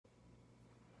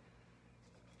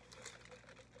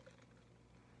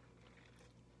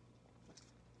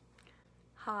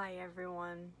Hi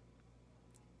everyone,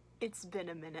 it's been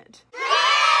a minute.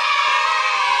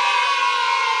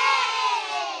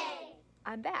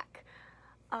 I'm back.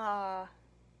 I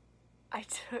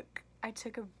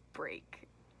took a break.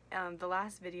 The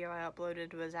last video I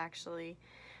uploaded was actually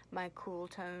my cool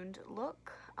toned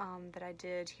look that I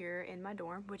did here in my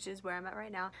dorm, which is where I'm at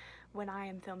right now. When I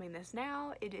am filming this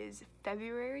now, it is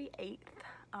February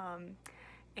 8th.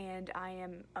 And I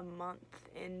am a month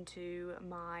into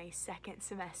my second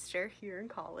semester here in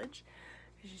college,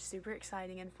 which is super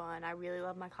exciting and fun. I really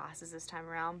love my classes this time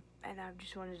around, and I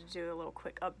just wanted to do a little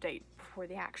quick update before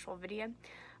the actual video.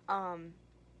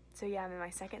 So yeah, I'm in my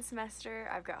second semester.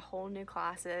 I've got whole new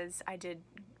classes. I did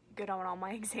good on all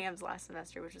my exams last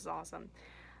semester, which is awesome.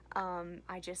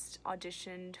 I just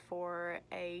auditioned for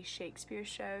a Shakespeare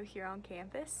show here on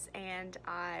campus, and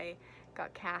I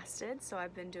got casted, so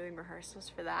I've been doing rehearsals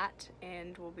for that,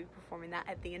 and we'll be performing that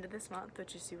at the end of this month,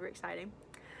 which is super exciting.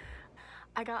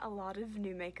 I got a lot of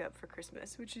new makeup for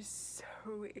Christmas, which is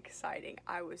so exciting.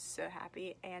 I was so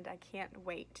happy, and I can't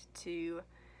wait to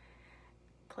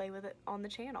play with it on the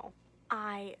channel.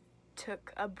 I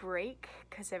took a break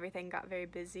because everything got very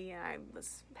busy, and I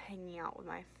was hanging out with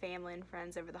my family and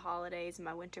friends over the holidays and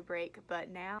my winter break, but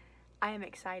now I am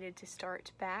excited to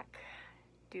start back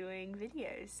doing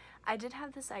videos. I did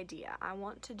have this idea. I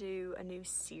want to do a new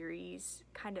series,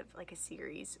 kind of like a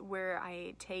series, where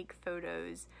I take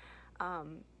photos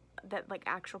that like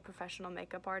actual professional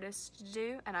makeup artists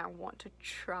do, and I want to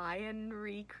try and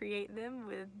recreate them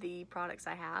with the products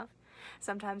I have.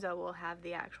 Sometimes I will have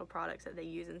the actual products that they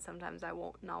use, and sometimes I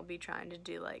won't, and I'll be trying to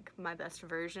do like my best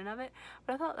version of it.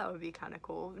 But I thought that would be kind of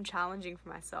cool and challenging for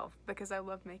myself because I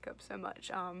love makeup so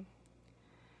much.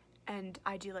 And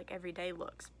I do like everyday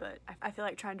looks, but I feel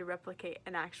like trying to replicate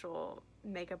an actual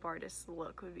makeup artist's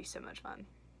look would be so much fun.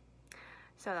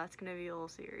 So that's gonna be a little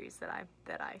series that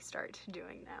I start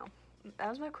doing now. That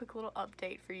was my quick little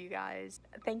update for you guys.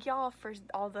 Thank y'all for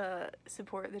all the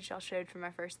support that y'all showed for my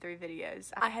first 3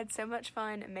 videos. I had so much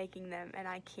fun making them, and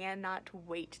I cannot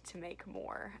wait to make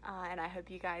more. And I hope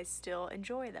you guys still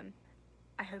enjoy them.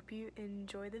 I hope you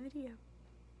enjoy the video.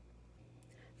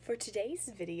 For today's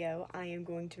video, I am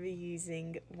going to be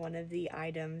using one of the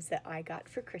items that I got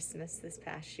for Christmas this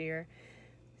past year.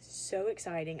 So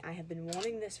exciting. I have been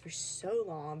wanting this for so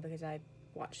long because I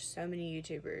watched so many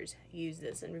YouTubers use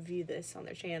this and review this on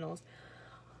their channels.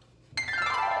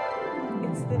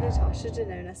 It's the Natasha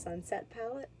Denona Sunset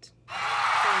Palette.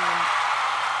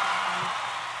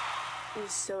 I'm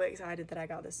so excited that I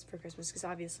got this for Christmas because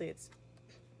obviously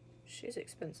she's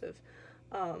expensive.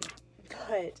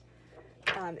 But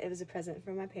it was a present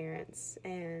from my parents,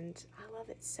 and I love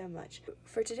it so much.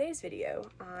 For today's video,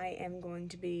 I am going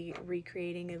to be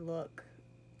recreating a look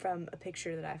from a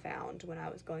picture that I found when I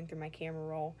was going through my camera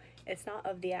roll. It's not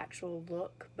of the actual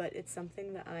look, but it's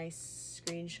something that I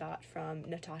screenshot from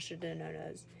Natasha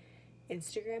Denona's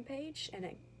Instagram page, and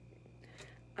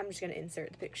I'm just going to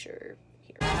insert the picture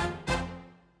here.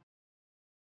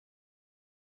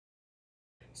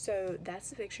 So that's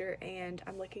the picture, and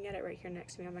I'm looking at it right here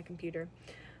next to me on my computer,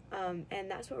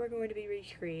 and that's what we're going to be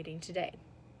recreating today.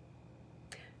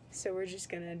 So we're just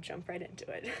gonna jump right into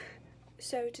it.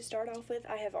 So to start off with,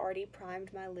 I have already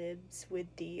primed my lids with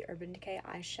the Urban Decay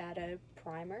eyeshadow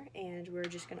primer, and we're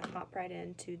just gonna hop right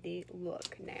into the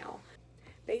look now.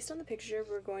 Based on the picture,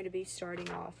 we're going to be starting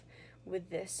off with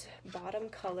this bottom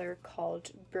color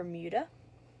called Bermuda.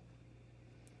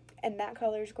 And that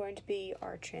color is going to be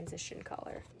our transition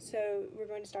color. So we're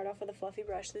going to start off with a fluffy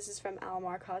brush. This is from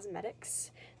Alamar Cosmetics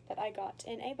that I got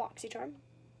in a BoxyCharm.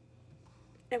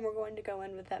 And we're going to go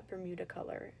in with that Bermuda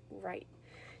color right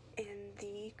in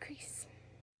the crease.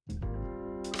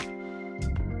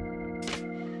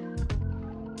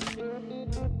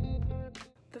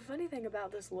 The funny thing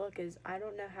about this look is I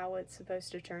don't know how it's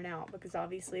supposed to turn out, because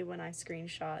obviously when I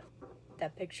screenshot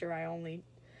that picture, I only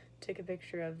took a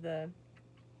picture of the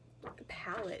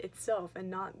palette itself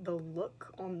and not the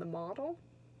look on the model.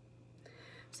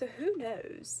 So who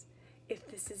knows if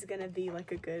this is gonna be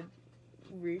like a good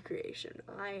recreation.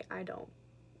 I don't.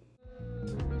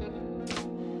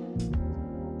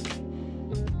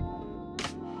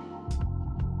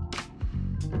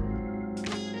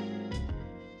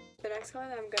 The next color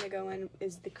that I'm gonna go in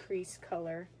is the crease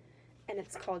color, and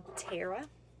it's called Terra,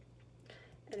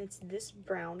 and it's this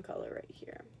brown color right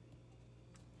here.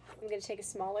 I'm going to take a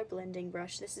smaller blending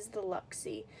brush. This is the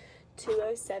Luxie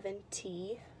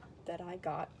 207T that I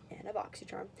got in a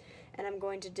BoxyCharm. And I'm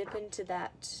going to dip into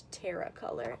that Terra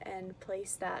color and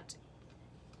place that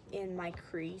in my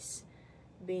crease,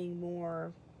 being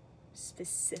more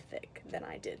specific than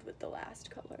I did with the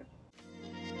last color.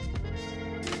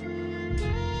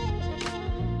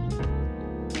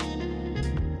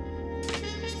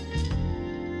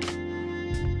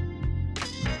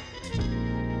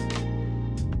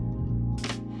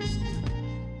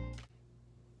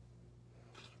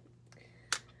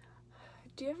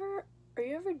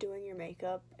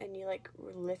 makeup and you like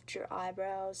lift your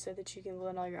eyebrows so that you can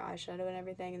blend all your eyeshadow and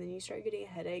everything, and then you start getting a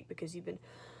headache because you've been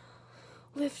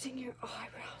lifting your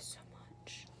eyebrows so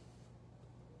much.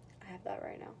 I have that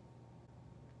right now.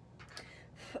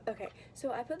 Okay,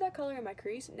 so I put that color in my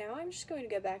crease. Now I'm just going to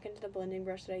go back into the blending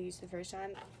brush that I used the first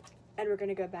time, and we're going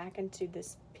to go back into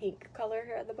this pink color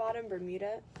here at the bottom,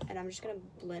 Bermuda, and I'm just going to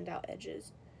blend out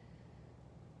edges.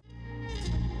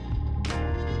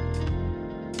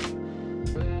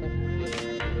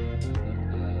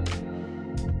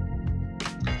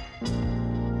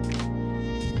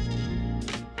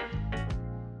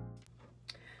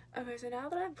 Okay, so now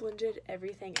that I've blended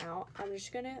everything out, I'm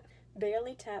just gonna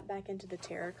barely tap back into the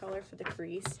Terra color for the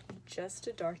crease just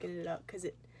to darken it up because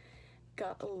it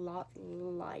got a lot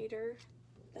lighter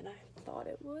than I thought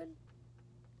it would.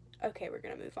 Okay, we're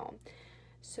gonna move on.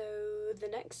 So the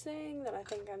next thing that I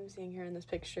think I'm seeing here in this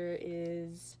picture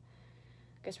is,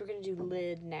 I guess we're gonna do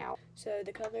lid now. So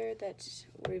the color that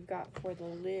we've got for the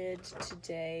lid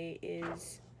today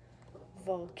is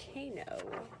Volcano,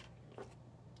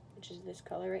 which is this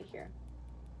color right here.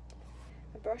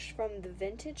 A brush from the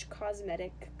Vintage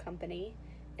Cosmetic Company,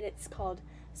 and it's called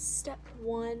Step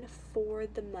 1 for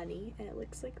the Money, and it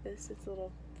looks like this. It's a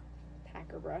little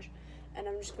packer brush, and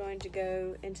I'm just going to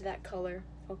go into that color,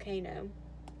 Volcano.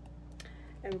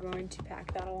 I'm going to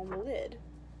pack that on the lid.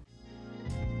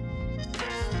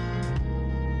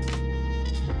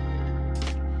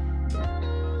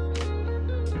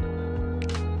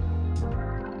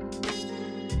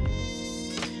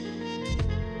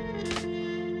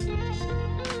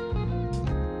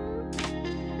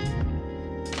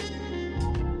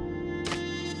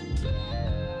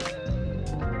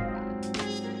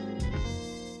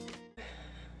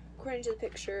 According to the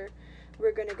picture,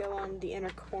 we're going to go on the inner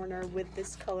corner with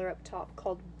this color up top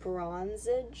called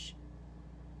Bronzage,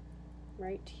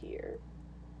 right here.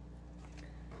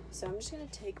 So I'm just going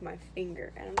to take my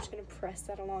finger and I'm just going to press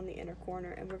that along the inner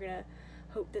corner, and we're going to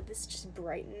hope that this just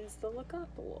brightens the look up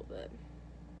a little bit.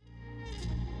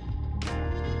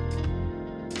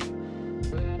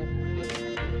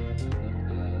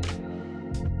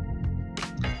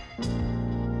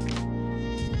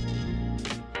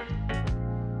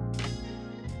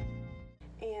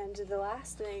 The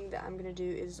last thing that I'm going to do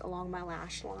is along my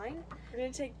lash line. We're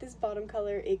going to take this bottom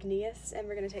color, Igneous, and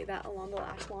we're going to take that along the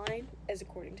lash line as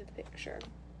according to the picture.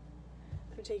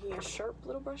 I'm taking a sharp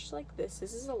little brush like this.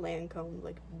 This is a Lancome,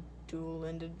 like,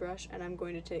 dual-ended brush, and I'm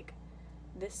going to take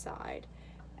this side,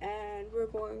 and we're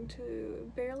going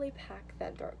to barely pack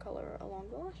that dark color along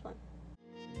the lash line.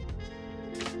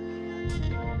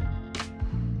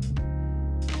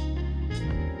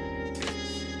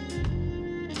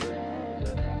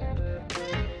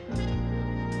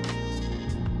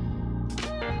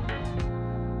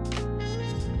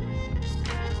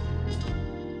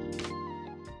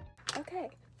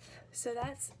 So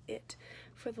that's it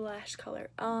for the lash color.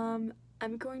 I'm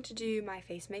going to do my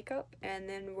face makeup, and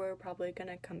then we're probably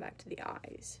gonna come back to the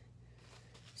eyes.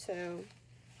 So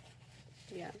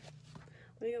yeah,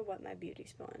 let me go wet my beauty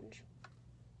sponge.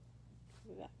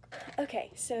 Okay,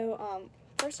 so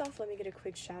first off, let me get a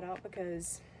quick shout out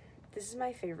because this is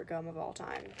my favorite gum of all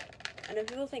time. I know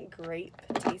people think grape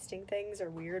tasting things are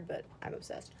weird, but I'm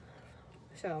obsessed.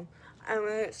 So I'm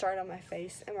gonna get started on my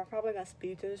face, and we're probably gonna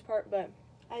speed through this part, but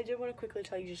I did want to quickly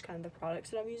tell you just kind of the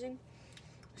products that I'm using.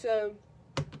 So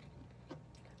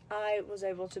I was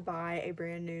able to buy a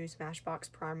brand new Smashbox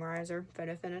primerizer,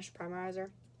 Photo Finish primerizer.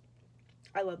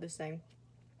 I love this thing.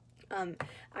 I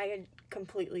had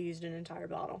completely used an entire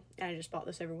bottle, and I just bought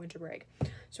this over winter break.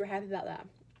 So we're happy about that.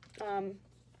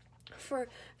 For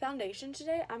foundation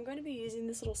today, I'm going to be using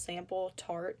this little sample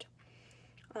Tarte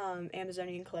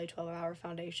Amazonian Clay 12-Hour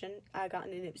Foundation I got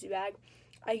in a Nipsey bag.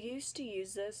 I used to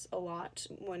use this a lot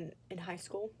when in high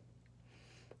school,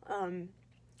 and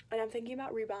I'm thinking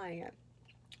about rebuying it.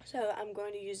 So I'm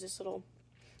going to use this little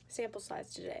sample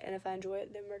size today, and if I enjoy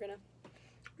it, then we're gonna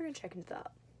check into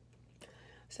that.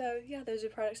 So yeah, those are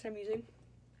the products that I'm using.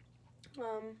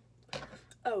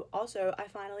 Oh, also, I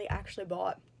finally actually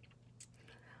bought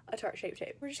a Tarte Shape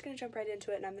Tape. We're just gonna jump right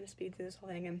into it, and I'm gonna speed through this whole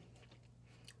thing, and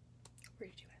we're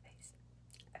gonna do my face.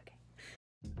 Okay.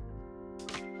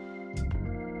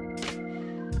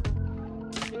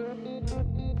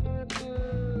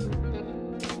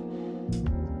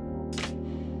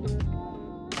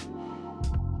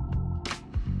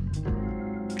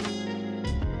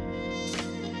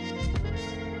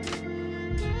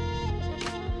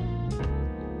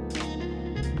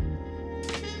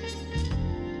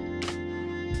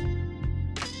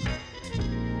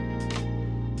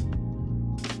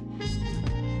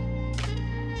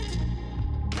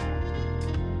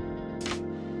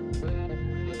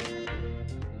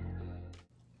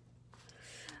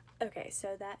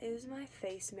 so that is my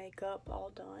face makeup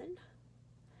all done.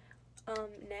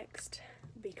 Next,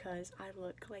 because I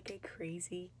look like a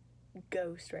crazy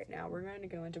ghost right now, we're going to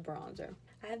go into bronzer.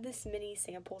 I have this mini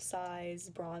sample size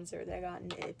bronzer that I got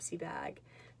in an Ipsy bag.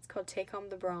 It's called Take Home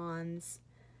the Bronze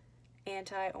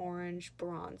Anti-Orange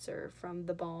Bronzer from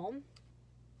The Balm,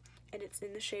 and it's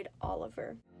in the shade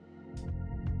Oliver.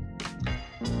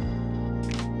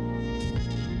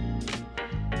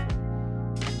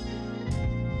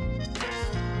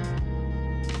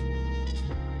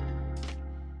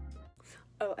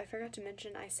 Oh, I forgot to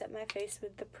mention I set my face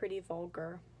with the Pretty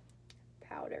Vulgar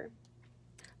powder.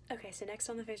 Okay, so next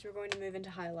on the face we're going to move into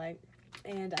highlight,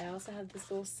 and I also have this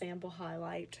little sample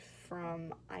highlight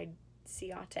from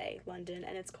Ciate, London,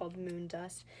 and it's called Moon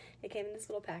Dust. It came in this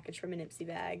little package from an Ipsy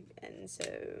bag, and so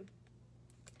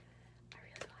I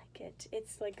really like it.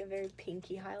 It's like a very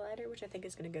pinky highlighter, which I think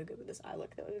is going to go good with this eye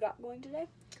look that we've got going today.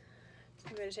 So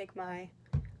I'm going to take my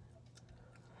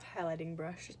highlighting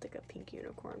brush, just like a pink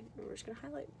unicorn, and we're just going to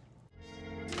highlight.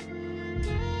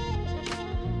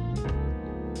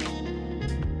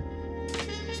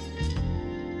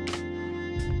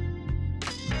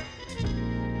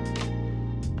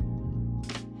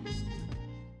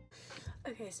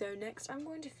 Okay, so next I'm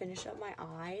going to finish up my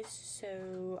eyes,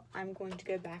 so I'm going to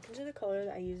go back into the color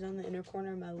that I used on the inner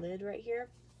corner of my lid right here.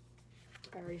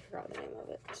 I already forgot the name of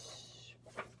it.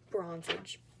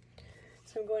 Bronzage.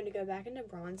 So I'm going to go back into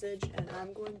bronzage, and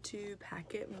I'm going to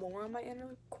pack it more on my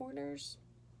inner corners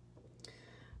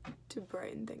to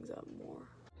brighten things up more.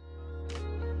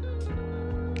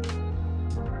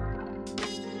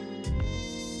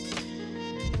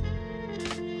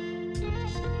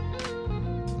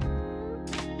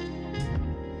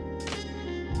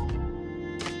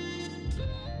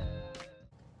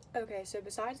 Okay, so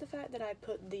besides the fact that I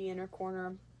put the inner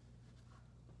corner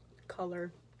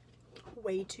color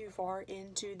way too far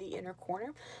into the inner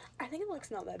corner, I think it looks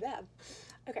not that bad.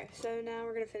 Okay, so now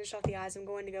we're going to finish off the eyes. I'm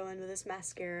going to go in with this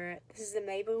mascara. This is the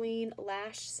Maybelline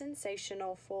Lash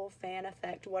Sensational Full Fan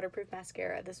Effect Waterproof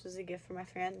Mascara. This was a gift from my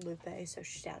friend Lupe, so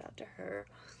shout out to her.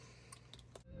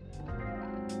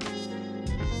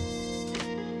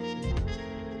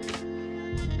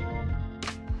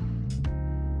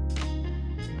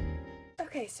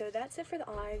 Okay, so that's it for the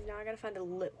eyes. Now I gotta find a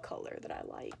lip color that I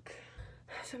like.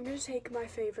 So I'm gonna take my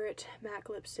favorite MAC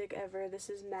lipstick ever. This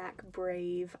is MAC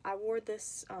Brave. I wore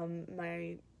this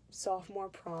my sophomore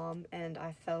prom, and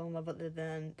I fell in love with it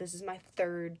then. This is my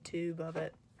third tube of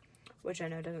it, which I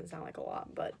know doesn't sound like a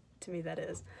lot, but to me that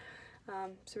is.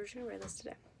 So we're just gonna wear this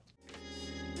today.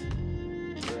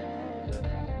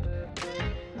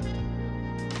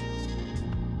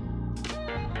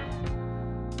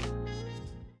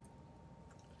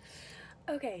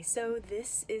 Okay, so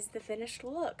this is the finished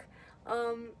look.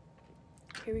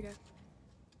 Here we go.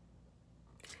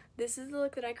 This is the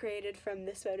look that I created from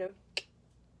this photo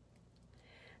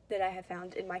that I have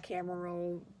found in my camera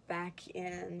roll back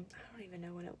in, I don't even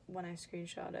know when I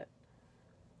screenshot it.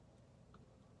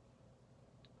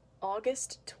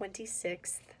 August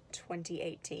 26th,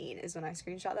 2018 is when I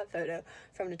screenshot that photo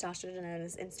from Natasha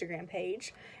Denona's Instagram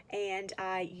page, and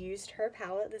I used her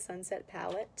palette, the Sunset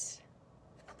palette,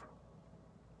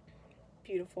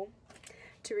 beautiful,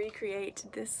 to recreate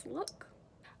this look.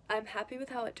 I'm happy with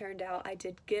how it turned out. I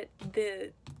did get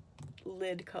the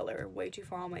lid color way too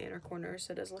far on my inner corner,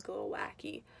 so it does look a little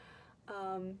wacky.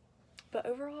 But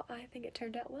overall, I think it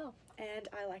turned out well, and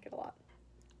I like it a lot.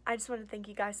 I just want to thank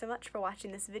you guys so much for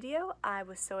watching this video. I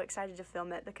was so excited to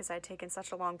film it because I'd taken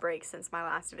such a long break since my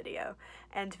last video,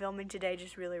 and filming today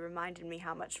just really reminded me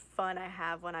how much fun I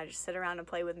have when I just sit around and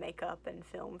play with makeup and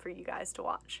film for you guys to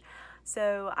watch.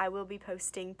 So I will be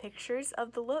posting pictures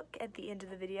of the look at the end of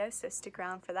the video, so stick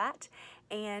around for that,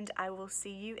 and I will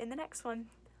see you in the next one.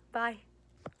 Bye!